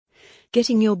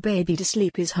Getting your baby to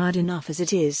sleep is hard enough as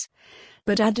it is,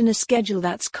 but add in a schedule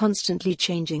that's constantly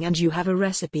changing and you have a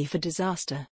recipe for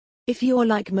disaster. If you're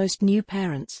like most new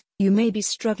parents, you may be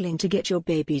struggling to get your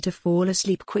baby to fall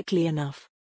asleep quickly enough.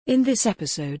 In this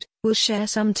episode, we'll share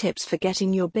some tips for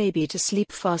getting your baby to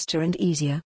sleep faster and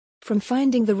easier. From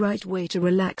finding the right way to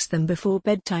relax them before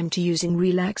bedtime to using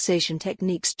relaxation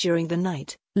techniques during the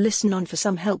night, listen on for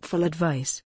some helpful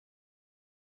advice.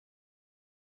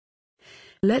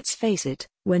 Let's face it,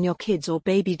 when your kids or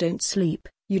baby don't sleep,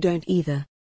 you don't either.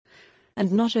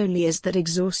 And not only is that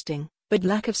exhausting, but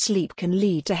lack of sleep can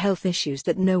lead to health issues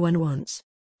that no one wants.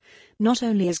 Not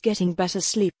only is getting better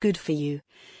sleep good for you,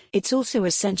 it's also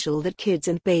essential that kids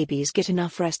and babies get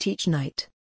enough rest each night.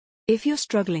 If you're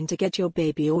struggling to get your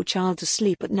baby or child to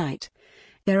sleep at night,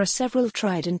 there are several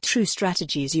tried and true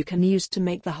strategies you can use to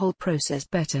make the whole process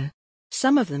better.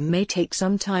 Some of them may take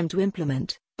some time to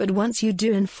implement, but once you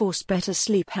do enforce better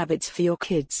sleep habits for your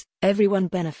kids, everyone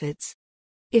benefits.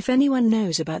 If anyone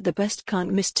knows about the best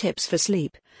can't-miss tips for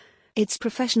sleep, it's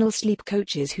professional sleep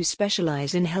coaches who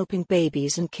specialize in helping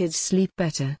babies and kids sleep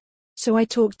better. So I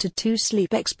talked to two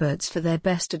sleep experts for their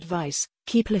best advice.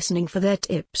 Keep listening for their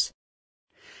tips.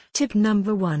 Tip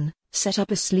number 1, set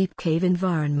up a sleep cave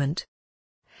environment.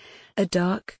 A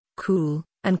dark, cool,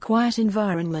 and quiet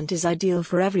environment is ideal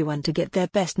for everyone to get their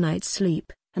best night's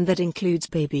sleep, and that includes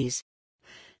babies.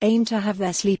 Aim to have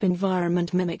their sleep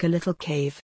environment mimic a little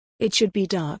cave. It should be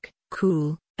dark,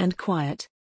 cool, and quiet.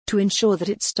 To ensure that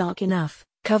it's dark enough,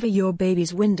 cover your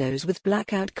baby's windows with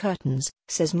blackout curtains,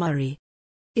 says Murray.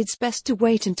 It's best to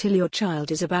wait until your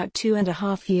child is about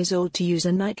 2.5 years old to use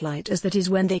a nightlight, as that is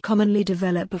when they commonly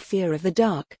develop a fear of the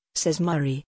dark, says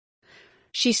Murray.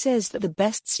 She says that the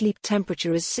best sleep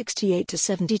temperature is 68 to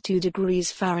 72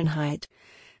 degrees Fahrenheit,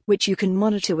 which you can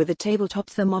monitor with a tabletop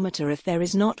thermometer if there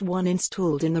is not one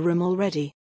installed in the room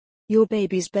already. Your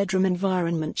baby's bedroom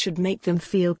environment should make them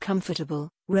feel comfortable,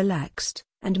 relaxed,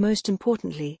 and most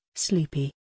importantly,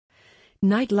 sleepy.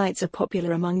 Night lights are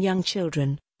popular among young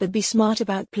children, but be smart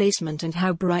about placement and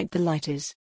how bright the light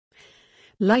is.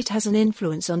 Light has an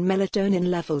influence on melatonin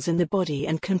levels in the body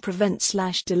and can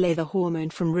prevent/delay the hormone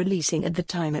from releasing at the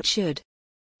time it should.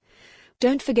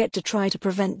 Don't forget to try to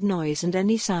prevent noise and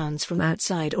any sounds from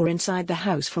outside or inside the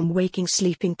house from waking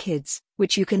sleeping kids,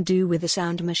 which you can do with a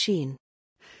sound machine.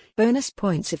 Bonus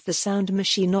points if the sound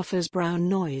machine offers brown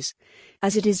noise,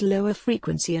 as it is lower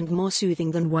frequency and more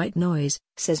soothing than white noise,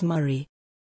 says Murray.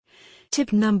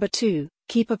 Tip number 2,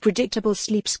 keep a predictable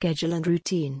sleep schedule and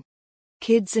routine.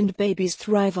 Kids and babies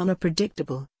thrive on a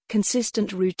predictable,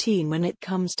 consistent routine when it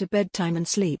comes to bedtime and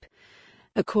sleep,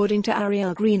 according to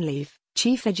Ariel Greenleaf,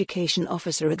 Chief Education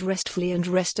Officer at Restfully and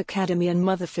Rest Academy and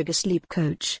mother figure sleep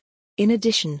coach. In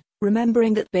addition,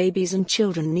 remembering that babies and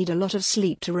children need a lot of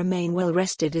sleep to remain well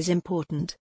rested is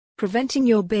important. Preventing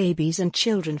your babies and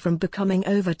children from becoming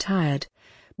overtired,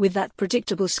 with that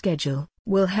predictable schedule,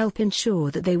 will help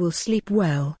ensure that they will sleep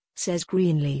well, says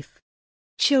Greenleaf.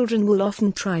 Children will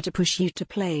often try to push you to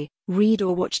play, read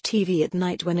or watch TV at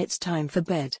night when it's time for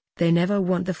bed. They never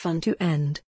want the fun to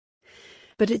end.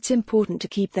 But it's important to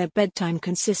keep their bedtime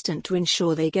consistent to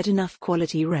ensure they get enough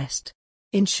quality rest.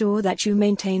 Ensure that you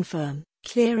maintain firm,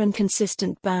 clear and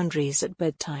consistent boundaries at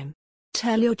bedtime.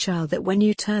 Tell your child that when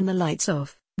you turn the lights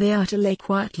off, they are to lay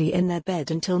quietly in their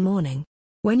bed until morning.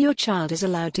 When your child is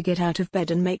allowed to get out of bed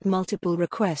and make multiple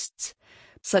requests,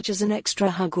 such as an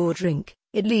extra hug or drink,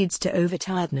 it leads to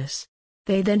overtiredness.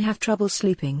 They then have trouble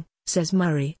sleeping, says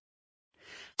Murray.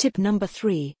 Tip number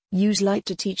 3, use light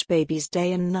to teach babies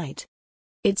day and night.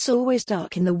 It's always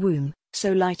dark in the womb,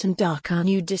 so light and dark are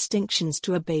new distinctions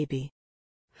to a baby.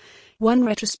 One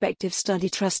retrospective study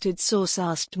trusted source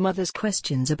asked mothers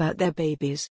questions about their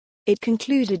babies. It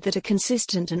concluded that a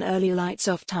consistent and early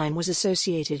lights-off time was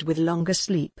associated with longer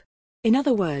sleep. In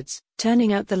other words,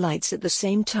 turning out the lights at the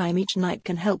same time each night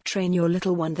can help train your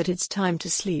little one that it's time to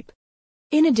sleep.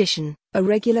 In addition, a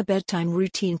regular bedtime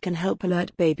routine can help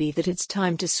alert baby that it's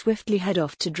time to swiftly head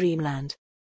off to dreamland.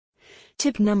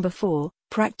 Tip number 4,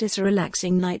 practice a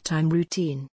relaxing nighttime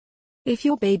routine. If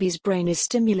your baby's brain is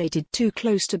stimulated too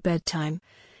close to bedtime,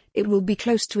 it will be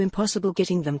close to impossible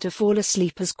getting them to fall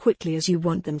asleep as quickly as you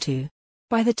want them to.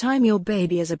 By the time your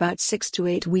baby is about 6 to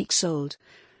 8 weeks old,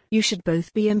 you should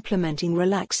both be implementing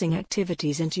relaxing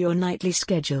activities into your nightly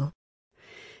schedule.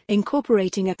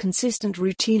 Incorporating a consistent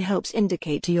routine helps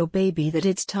indicate to your baby that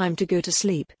it's time to go to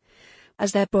sleep,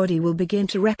 as their body will begin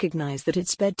to recognize that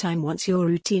it's bedtime once your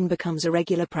routine becomes a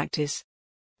regular practice.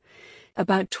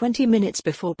 About 20 minutes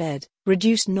before bed,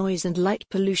 reduce noise and light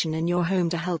pollution in your home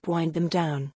to help wind them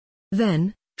down.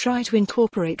 Then, Try to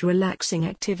incorporate relaxing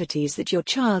activities that your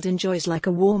child enjoys, like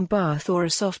a warm bath or a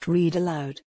soft read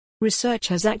aloud. Research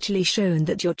has actually shown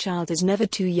that your child is never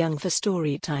too young for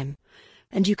story time,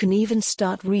 and you can even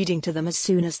start reading to them as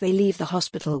soon as they leave the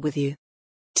hospital with you.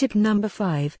 Tip number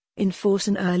 5, enforce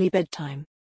an early bedtime.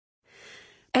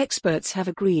 Experts have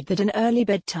agreed that an early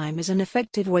bedtime is an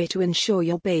effective way to ensure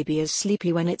your baby is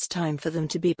sleepy when it's time for them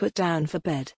to be put down for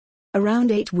bed.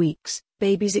 Around 8 weeks,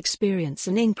 babies experience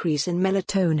an increase in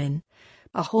melatonin,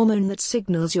 a hormone that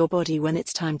signals your body when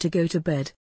it's time to go to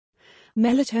bed.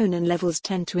 Melatonin levels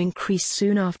tend to increase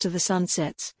soon after the sun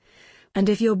sets, and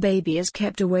if your baby is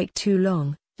kept awake too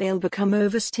long, they'll become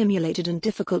overstimulated and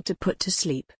difficult to put to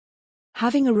sleep.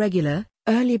 Having a regular,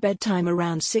 early bedtime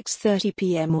around 6:30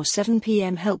 p.m. or 7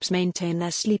 p.m. helps maintain their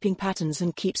sleeping patterns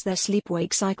and keeps their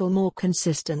sleep-wake cycle more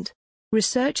consistent.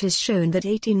 Research has shown that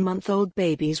 18-month-old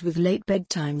babies with late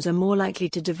bedtimes are more likely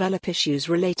to develop issues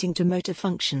relating to motor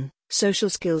function, social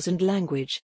skills and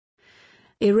language.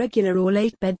 Irregular or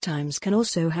late bedtimes can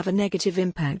also have a negative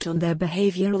impact on their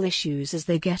behavioral issues as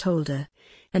they get older,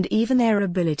 and even their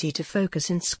ability to focus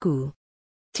in school.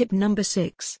 Tip number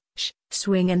 6,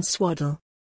 swing and swaddle.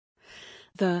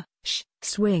 The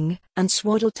swing and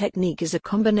swaddle technique is a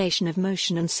combination of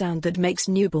motion and sound that makes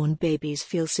newborn babies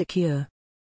feel secure.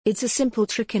 It's a simple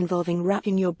trick involving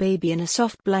wrapping your baby in a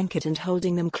soft blanket and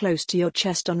holding them close to your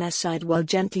chest on their side while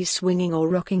gently swinging or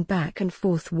rocking back and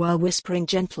forth while whispering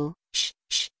gentle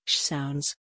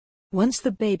sounds. Once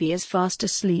the baby is fast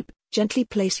asleep, gently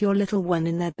place your little one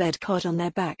in their bed cot on their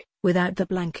back, without the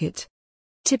blanket.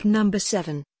 Tip number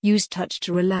 7, use touch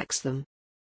to relax them.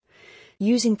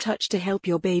 Using touch to help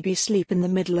your baby sleep in the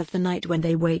middle of the night when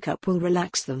they wake up will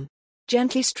relax them.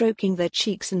 Gently stroking their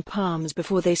cheeks and palms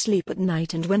before they sleep at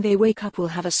night and when they wake up will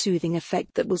have a soothing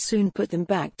effect that will soon put them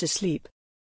back to sleep.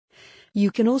 You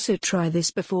can also try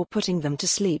this before putting them to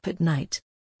sleep at night.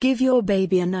 Give your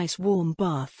baby a nice warm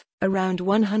bath, around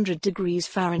 100 degrees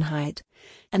Fahrenheit,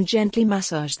 and gently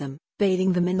massage them,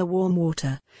 bathing them in the warm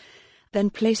water. Then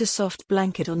place a soft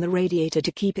blanket on the radiator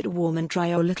to keep it warm and dry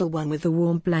your little one with the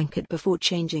warm blanket before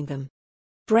changing them.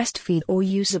 Breastfeed or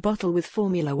use a bottle with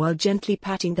formula while gently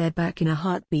patting their back in a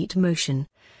heartbeat motion,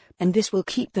 and this will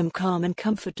keep them calm and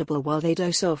comfortable while they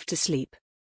doze off to sleep.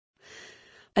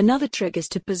 Another trick is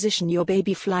to position your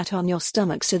baby flat on your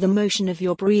stomach so the motion of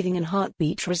your breathing and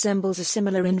heartbeat resembles a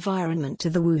similar environment to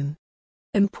the womb.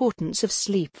 Importance of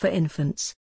sleep for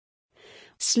infants.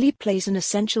 Sleep plays an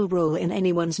essential role in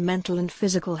anyone's mental and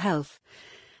physical health,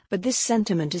 but this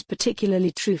sentiment is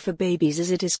particularly true for babies as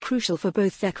it is crucial for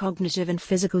both their cognitive and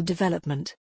physical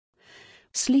development.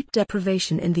 Sleep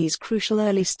deprivation in these crucial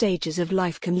early stages of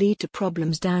life can lead to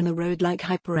problems down the road like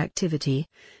hyperactivity,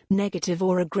 negative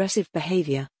or aggressive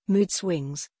behavior, mood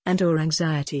swings, and/or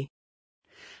anxiety.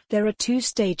 There are 2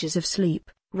 stages of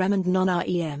sleep, REM and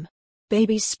non-REM.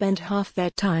 Babies spend half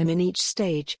their time in each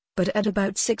stage, but at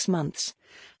about 6 months,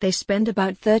 they spend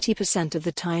about 30% of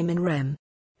the time in REM.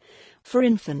 For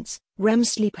infants, REM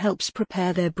sleep helps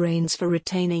prepare their brains for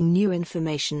retaining new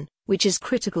information, which is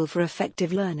critical for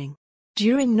effective learning.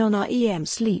 During non-REM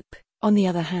sleep, on the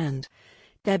other hand,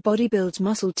 their body builds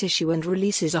muscle tissue and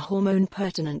releases a hormone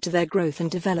pertinent to their growth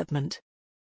and development.